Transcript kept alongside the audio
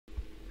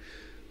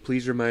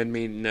Please remind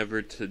me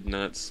never to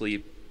not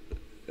sleep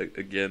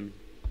again.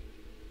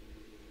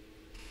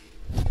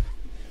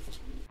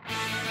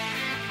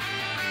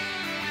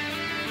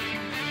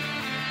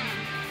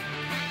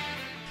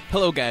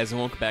 Hello guys and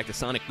welcome back to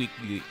Sonic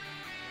Weekly.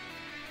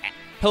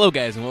 Hello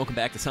guys and welcome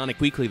back to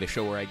Sonic Weekly, the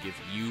show where I give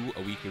you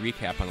a weekly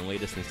recap on the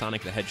latest in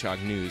Sonic the Hedgehog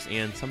news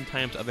and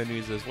sometimes other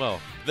news as well.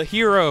 The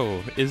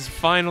hero is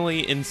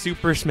finally in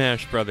Super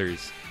Smash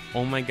Bros.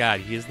 Oh my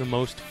god, he is the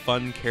most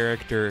fun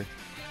character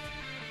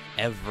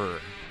ever.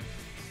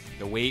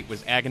 The wait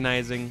was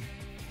agonizing,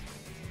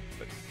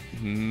 but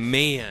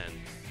man,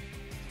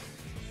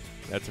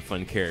 that's a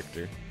fun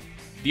character.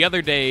 The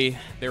other day,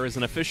 there was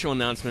an official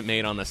announcement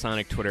made on the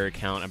Sonic Twitter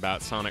account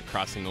about Sonic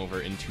crossing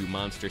over into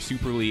Monster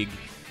Super League,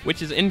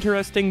 which is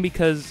interesting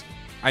because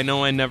I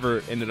know I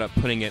never ended up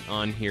putting it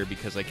on here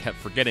because I kept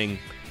forgetting,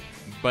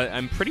 but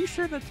I'm pretty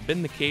sure that's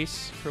been the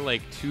case for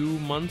like 2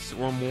 months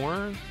or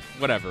more.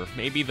 Whatever,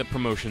 maybe the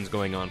promotion's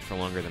going on for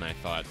longer than I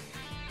thought.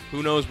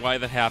 Who knows why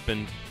that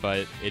happened,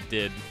 but it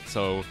did.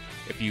 So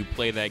if you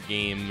play that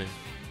game,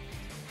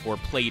 or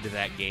played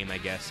that game, I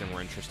guess, and were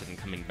interested in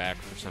coming back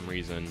for some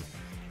reason,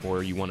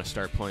 or you want to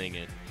start playing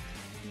it,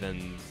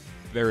 then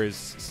there is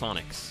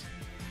Sonic's.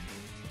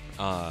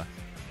 I'm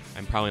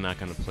probably not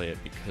going to play it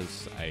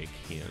because I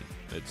can't.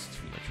 It's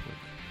too much work.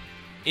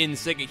 In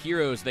SEGA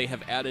Heroes, they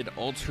have added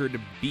Altered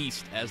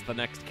Beast as the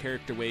next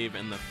character wave,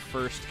 and the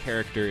first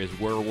character is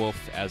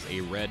Werewolf as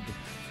a red.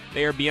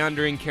 They are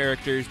Beyondering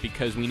characters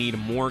because we need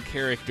more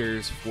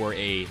characters for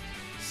a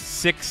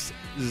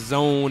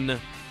 6-zone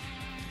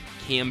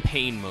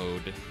campaign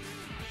mode.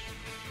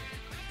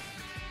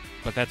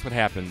 But that's what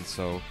happens,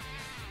 so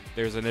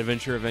there's an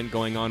adventure event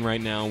going on right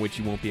now, which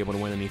you won't be able to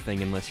win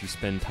anything unless you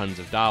spend tons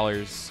of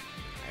dollars.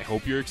 I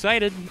hope you're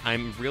excited.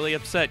 I'm really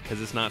upset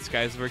because it's not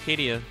Skies of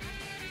Arcadia.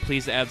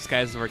 Please add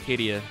Skies of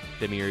Arcadia,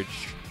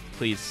 Demiurge.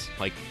 Please,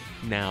 like,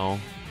 now.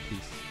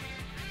 Please.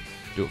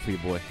 Do it for your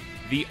boy.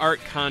 The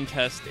art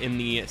contest in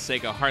the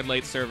SEGA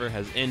Hardlight server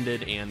has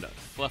ended, and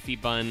Fluffy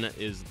Bun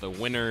is the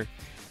winner.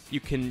 You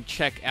can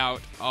check out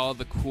all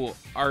the cool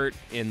art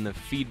and the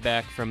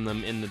feedback from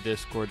them in the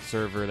Discord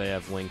server. They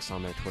have links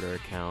on their Twitter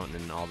account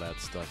and all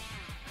that stuff.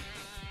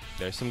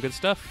 There's some good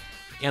stuff.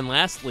 And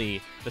lastly,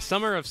 the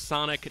Summer of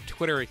Sonic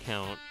Twitter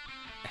account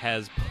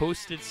has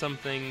posted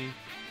something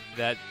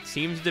that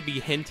seems to be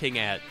hinting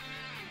at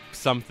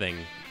something.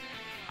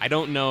 I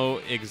don't know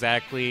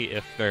exactly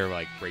if they're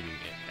like bringing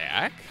it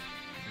back,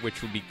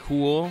 which would be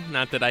cool.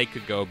 Not that I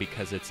could go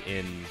because it's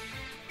in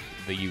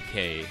the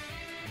UK.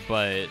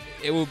 But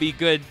it will be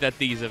good that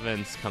these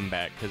events come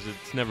back, because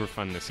it's never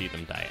fun to see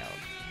them die out.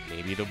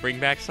 Maybe they'll bring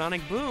back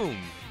Sonic Boom.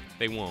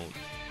 They won't.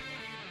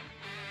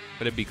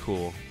 But it'd be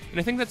cool. And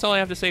I think that's all I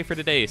have to say for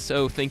today,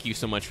 so thank you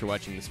so much for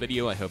watching this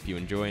video. I hope you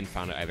enjoyed and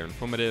found it either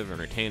informative,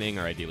 entertaining,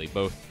 or ideally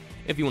both.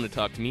 If you want to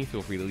talk to me,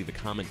 feel free to leave a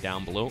comment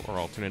down below, or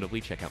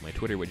alternatively, check out my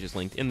Twitter, which is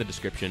linked in the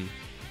description.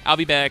 I'll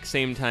be back,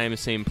 same time,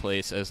 same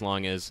place, as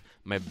long as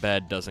my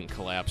bed doesn't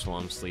collapse while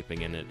I'm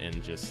sleeping in it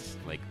and just,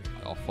 like,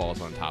 all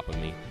falls on top of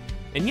me.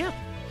 And yeah,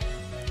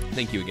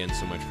 thank you again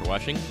so much for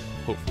watching.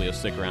 Hopefully you'll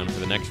stick around for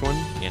the next one,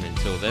 and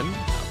until then,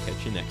 I'll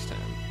catch you next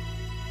time.